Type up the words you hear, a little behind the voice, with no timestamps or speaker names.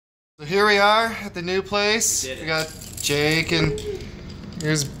So here we are at the new place. We got Jake and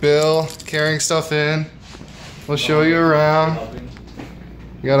here's Bill carrying stuff in. We'll show you around.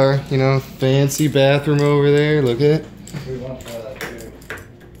 We got our, fancy bathroom over there. Look at it.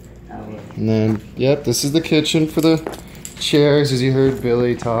 And then, yep, this is the kitchen for the chairs, as you heard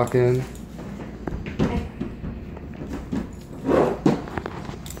Billy talking.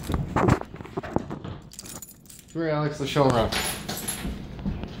 Come here, Alex, let's show them around.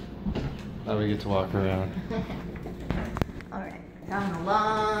 Now we get to walk around. Alright, down the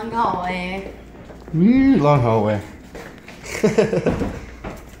long hallway. Long hallway.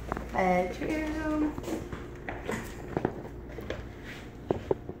 Bedroom.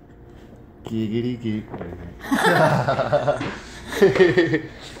 Giggity geek.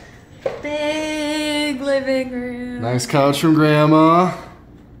 Big living room. Nice couch from Grandma.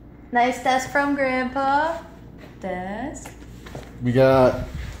 Nice desk from Grandpa. Desk. We got,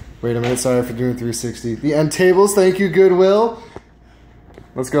 wait a minute, sorry for doing 360. The end tables, thank you, Goodwill.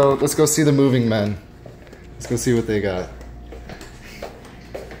 Let's go see the moving men. Let's go see what they got.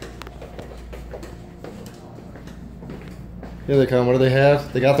 Here they come, what do they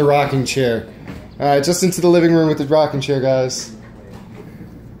have? They got the rocking chair. Alright, just into the living room with the rocking chair, guys.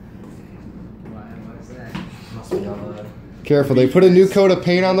 Careful, they put a new coat of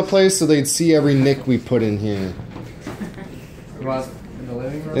paint on the place so they'd see every nick we put in here. In the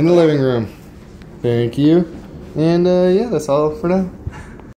living room? In the living room. Thank you. And yeah, that's all for now.